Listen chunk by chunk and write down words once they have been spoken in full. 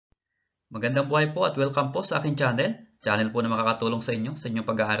Magandang buhay po at welcome po sa aking channel. Channel po na makakatulong sa inyo sa inyong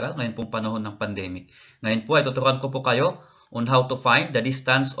pag-aaral ngayon pong panahon ng pandemic. Ngayon po ay tuturuan ko po kayo on how to find the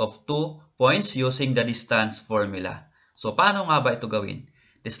distance of 2 points using the distance formula. So paano nga ba ito gawin?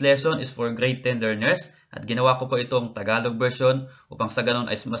 This lesson is for grade 10 learners at ginawa ko po itong Tagalog version upang sa ganun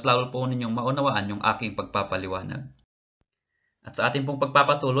ay mas lalo po ninyong maunawaan yung aking pagpapaliwanag. At sa ating pong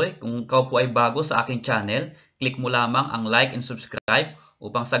pagpapatuloy, kung ikaw po ay bago sa aking channel, click mo lamang ang like and subscribe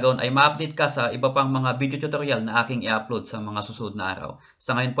upang sa gayon ay ma-update ka sa iba pang mga video tutorial na aking i-upload sa mga susunod na araw.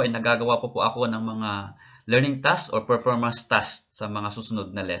 Sa ngayon po ay nagagawa po ako ng mga learning tasks or performance tasks sa mga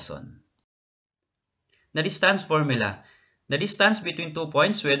susunod na lesson. The distance formula. The distance between 2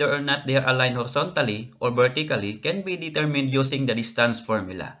 points, whether or not they are aligned horizontally or vertically, can be determined using the distance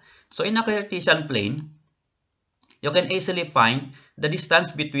formula. So in a Cartesian plane, you can easily find the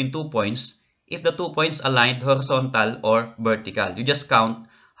distance between 2 points if the 2 points aligned horizontal or vertical. You just count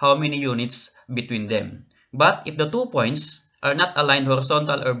how many units between them. But if the 2 points are not aligned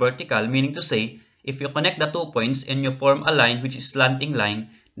horizontal or vertical, meaning to say, if you connect the 2 points and you form a line which is slanting line,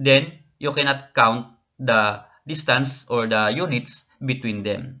 then you cannot count the distance or the units between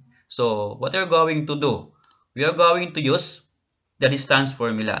them. So what are we going to do? We are going to use the distance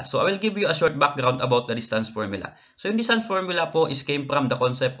formula. So I will give you a short background about the distance formula. So yung distance formula po is came from the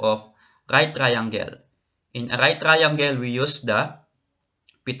concept of right triangle. In a right triangle, we use the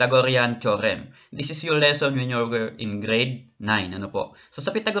Pythagorean theorem. This is your lesson when you were in grade 9. Ano po? So sa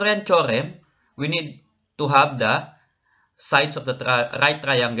Pythagorean theorem, we need to have the sides of the right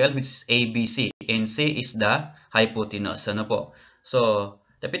triangle, which is ABC, and C is the hypotenuse. Ano po? So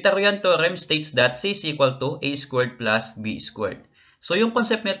the Pythagorean theorem states that C is equal to A squared plus B squared. So yung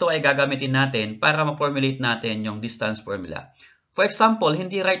concept nito ay gagamitin natin para ma-formulate natin yung distance formula. For example,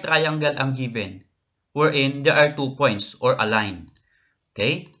 hindi right triangle ang given, wherein there are 2 points or aligned.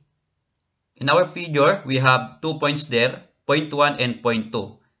 Okay? In our figure, we have 2 points there, point 1 and point 2.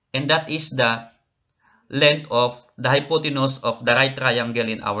 And that is the length of the hypotenuse of the right triangle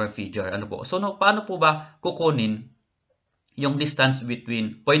in our figure. Ano po? So, paano po ba kukunin yung distance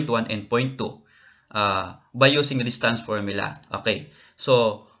between point 1 and point 2 by using the distance formula? Okay.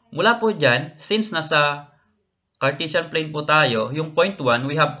 So, mula po dyan, since nasa Cartesian plane po tayo, yung point 1,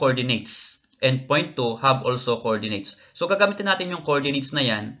 we have coordinates. And point 2 have also coordinates. So, gagamitin natin yung coordinates na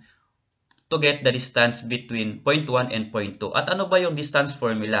yan to get the distance between point 1 and point 2. At ano ba yung distance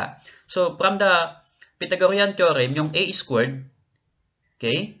formula? So, from the Pythagorean theorem, yung A squared,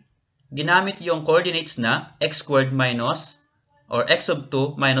 okay, ginamit yung coordinates na x squared minus, or x sub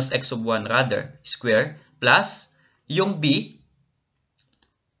 2 minus x sub 1 rather, square, plus yung B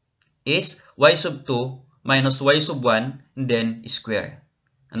is y sub 2 minus y sub 1, and then square.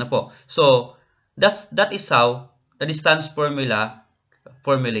 Ano po? So, that is how the distance formula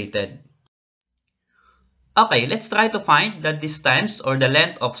formulated. Okay, let's try to find the distance or the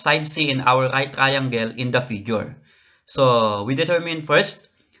length of side C in our right triangle in the figure. So, we determine first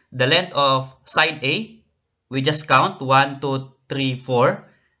the length of side A. We just count 1, 2, 3,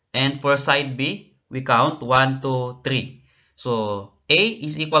 4. And for side B, we count 1, 2, 3. So, A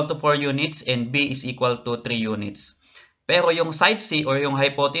is equal to 4 units and B is equal to 3 units. Pero yung side C or yung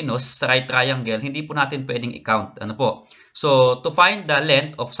hypotenuse sa right triangle, hindi po natin pwedeng i-count. Ano po? So, to find the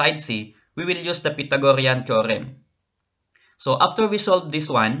length of side C, we will use the Pythagorean theorem. So, after we solve this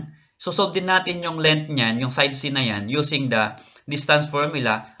one, solve din natin yung length niyan, yung side C na yan, using the distance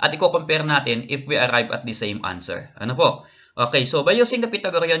formula at i-compare natin if we arrive at the same answer. Ano po? Okay, so by using the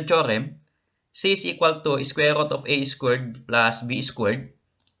Pythagorean theorem, C is equal to square root of A squared plus B squared.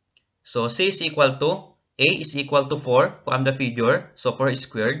 So, C is equal to, A is equal to 4 from the figure, so 4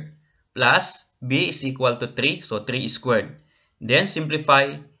 squared, plus B is equal to 3, so 3 squared. Then,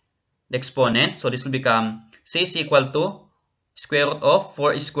 simplify the exponent, so this will become C is equal to square root of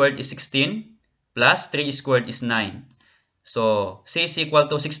 4 squared is 16 plus 3 squared is 9. So, C is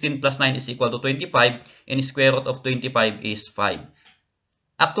equal to 16 plus 9 is equal to 25 and square root of 25 is 5.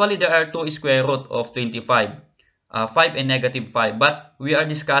 Actually, there are 2 square root of 25, 5 and negative 5. But we are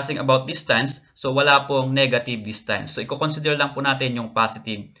discussing about distance, so wala pong negative distance. So, i-consider lang po natin yung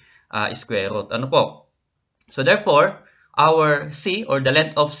positive square root. Ano po? So, therefore, our C or the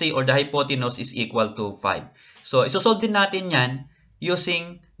length of C or the hypotenuse is equal to 5. So, isosolve din natin yan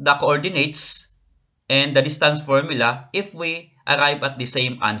using the coordinates and the distance formula if we arrive at the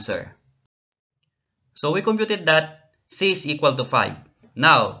same answer. So, we computed that C is equal to 5.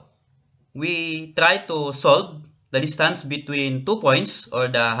 Now, we try to solve the distance between 2 points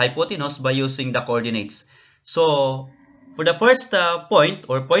or the hypotenuse by using the coordinates. So, for the first point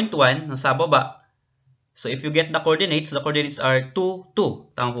or point 1, nasa baba, so if you get the coordinates are 2,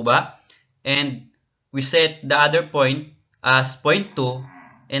 2. Tama po ba? and we set the other point as point 2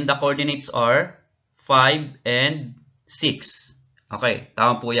 and the coordinates are 5 and 6. Okay,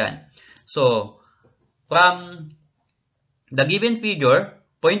 tama po yan. So, from the given figure,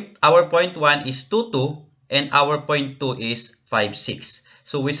 our point 1 is 2, 2 and our point 2 is 5, 6.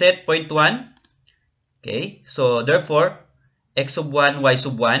 So, we set point 1. Okay, so therefore, x sub 1, y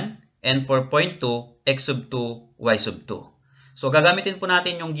sub 1, and for point 2, x sub 2, y sub 2. So, gagamitin po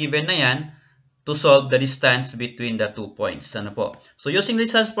natin yung given na yan to solve the distance between the 2 points. Ano po? So, using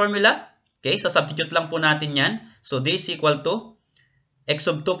distance formula, okay, sa substitute lang po natin yan. So, this is equal to x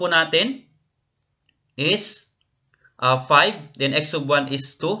sub 2 po natin is 5, then x sub 1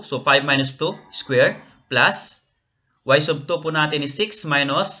 is 2, so 5 minus 2 square, plus y sub 2 po natin is 6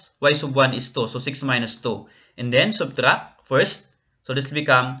 minus y sub 1 is 2, so 6 minus 2. And then subtract first, so this will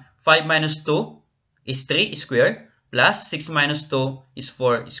become 5 minus 2 is 3 square, plus 6 minus 2 is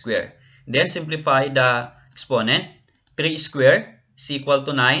 4 square. Then simplify the exponent, 3 square is equal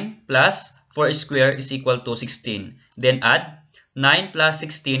to 9, plus 4 square is equal to 16. Then add, 9 plus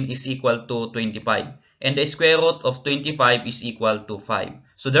 16 is equal to 25. And the square root of 25 is equal to 5.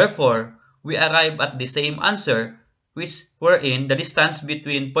 So therefore, we arrive at the same answer, which wherein the distance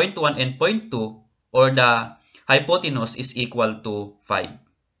between point 1 and point 2, or the hypotenuse, is equal to 5.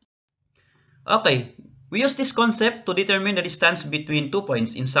 Okay, we use this concept to determine the distance between 2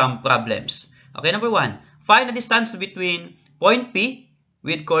 points in some problems. Okay, number 1, find the distance between point P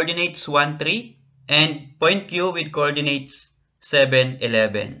with coordinates 1, 3 and point Q with coordinates 7,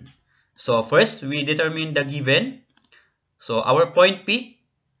 11. So first, we determine the given. So our point P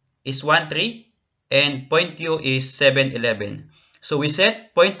is 1, 3 and point Q is 7, 11. So we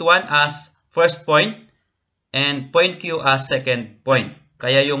set point 1 as first point and point Q as second point.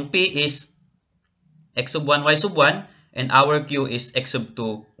 Kaya yung P is x sub 1, y sub 1 and our Q is x sub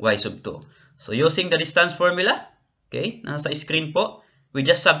 2, y sub 2. So using the distance formula, okay, nasa screen po, we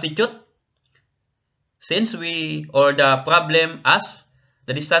just substitute. Since the problem asks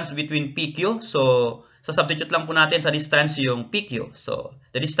the distance between PQ, so sa substitute lang po natin sa distance yung PQ. So,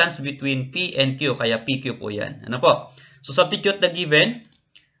 the distance between P and Q, kaya PQ po yan. Ano po? So, substitute the given.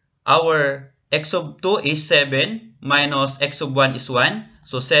 Our x sub 2 is 7 minus x sub 1 is 1.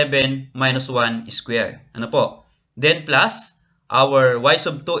 So, 7 minus 1 is square. Ano po? Then, plus, our y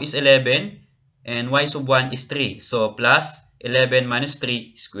sub 2 is 11 and y sub 1 is 3. So, plus 11 minus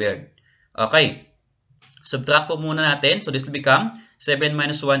 3 squared. Okay. Subtract po muna natin. So, this will become 7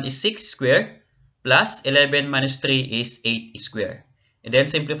 minus 1 is 6 square, plus 11 minus 3 is 8 square. And then,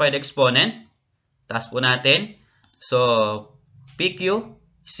 simplify the exponent. Taas po natin. So, PQ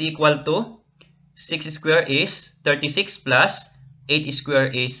is equal to 6 square is 36 plus 8 square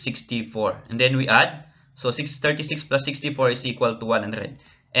is 64. And then, we add. So, 36 plus 64 is equal to 100.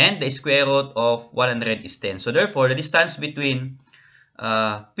 And the square root of 100 is 10. So, therefore, the distance between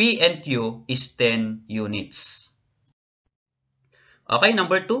P and Q is 10 units. Okay,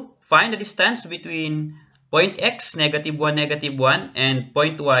 number 2. Find the distance between point X, negative 1, negative 1, and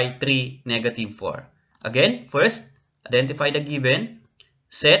point Y, 3, negative 4. Again, first, identify the given.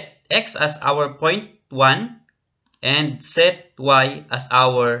 Set X as our point 1 and set Y as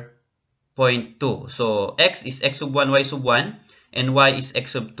our point 2. So, X is X sub 1, Y sub 1, and Y is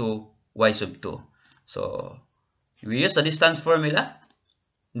X sub 2, Y sub 2. So, we use the distance formula.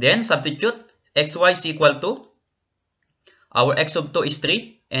 Then, substitute. XY is equal to, our x sub 2 is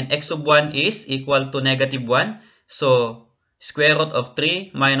 3, and x sub 1 is equal to negative 1. So, square root of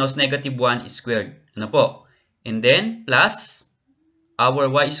 3 minus negative 1 is squared. Ano po? And then, plus,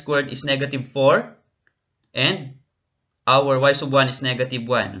 our y squared is negative 4, and our y sub 1 is negative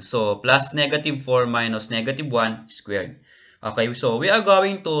 1. So, plus negative 4 minus negative 1 squared. Okay, so we are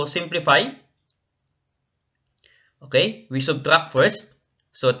going to simplify. Okay, we subtract first.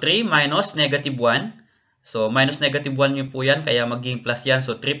 So, 3 minus negative 1. So, minus negative 1 yun po yan, kaya magiging plus yan.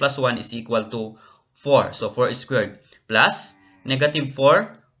 So, 3 plus 1 is equal to 4. So, 4 squared. Plus, negative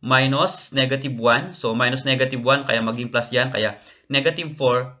 4 minus negative 1. So, minus negative 1, kaya magiging plus yan. Kaya, negative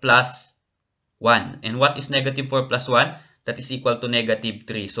 4 plus 1. And what is negative 4 plus 1? That is equal to negative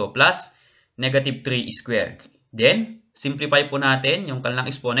 3. So, plus negative 3 squared. Then, simplify po natin yung kanilang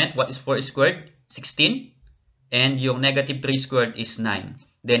exponent. What is 4 squared? 16. And yung negative 3 squared is 9.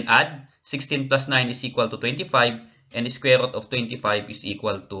 Then add, 16 plus 9 is equal to 25. And the square root of 25 is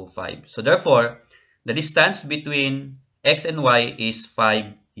equal to 5. So therefore, the distance between x and y is 5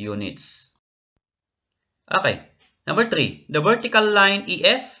 units. Okay. Number 3. The vertical line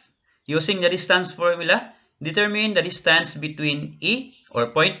EF, using the distance formula, determine the distance between E,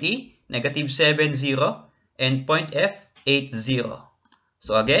 or point E, negative 7, 0, and point F, 8, 0.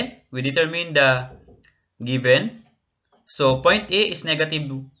 So again, we determine the given. So point A is negative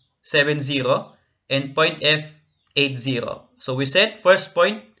 70 and point F 80. So we set first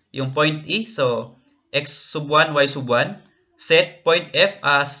point, yung point E. So x sub 1, y sub 1. Set point F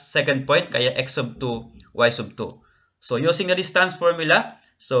as second point, kaya x sub 2, y sub 2. So using the distance formula,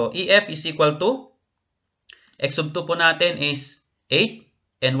 so EF is equal to, x sub 2 po natin is 8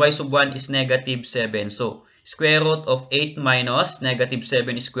 and y sub 1 is negative 7. So square root of 8 minus negative 7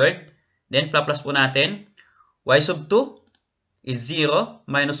 squared. Then plus po natin, y sub 2 is 0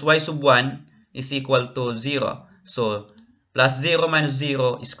 minus y sub 1 is equal to 0. So, plus 0 minus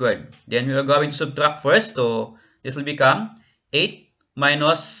 0 is squared. Then, we are going to subtract first. So, this will become 8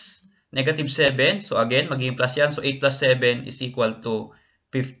 minus negative 7. So, again, magiging plus yan. So, 8 plus 7 is equal to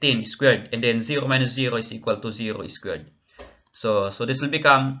 15 squared. And then, 0 minus 0 is equal to 0 squared. So this will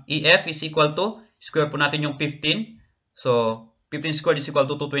become EF is equal to, square po natin yung 15. So, 15 squared is equal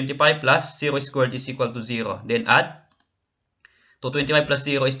to 225 plus 0 squared is equal to 0. Then, add. 225 plus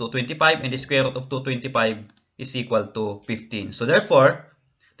 0 is 225 and the square root of 225 is equal to 15. So therefore,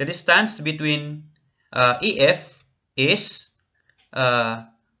 the distance between EF is 5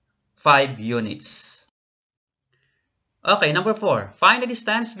 units. Okay, number 4. Find the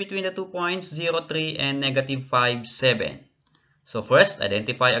distance between the 2 points 0, 3 and negative 5, 7. So first,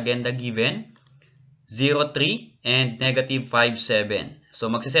 identify again the given 0, 3 and negative 5, 7. So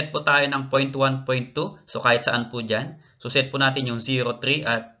magsiset po tayo ng 0.1, 0.2. So kahit saan po dyan. So set po natin yung 0, 3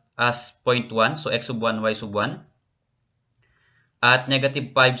 at as 0.1. So x sub 1, y sub 1. At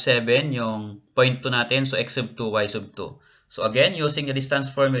negative 5, 7 yung 0.2 natin. So x sub 2, y sub 2. So again, using the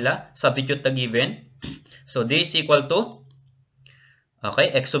distance formula, substitute the given. So this is equal to,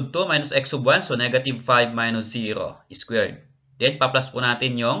 okay, x sub 2 minus x sub 1. So negative 5 minus 0 squared. Then pa-plus po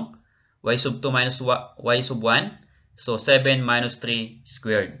natin yung y sub 2 minus y sub 1. So, 7 minus 3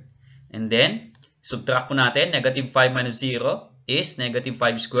 squared. And then, subtract po natin. Negative 5 minus 0 is negative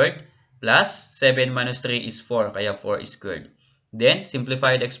 5 squared. Plus, 7 minus 3 is 4. Kaya 4 squared. Then,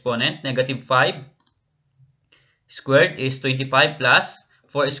 simplify the exponent. Negative 5 squared is 25 plus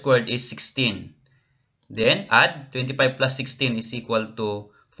 4 squared is 16. Then, add 25 plus 16 is equal to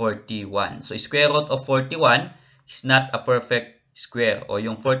 41. So, square root of 41 is not a perfect square, o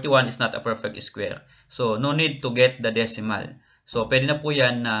yung 41 is not a perfect square. So, no need to get the decimal. So, pwede na po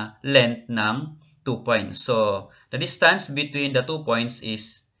yan na length ng 2 points. So, the distance between the 2 points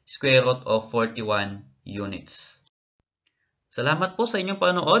is square root of 41 units. Salamat po sa inyong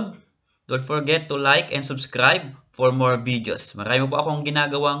panood. Don't forget to like and subscribe for more videos. Marami po akong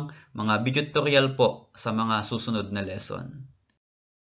ginagawang mga video tutorial po sa mga susunod na lesson.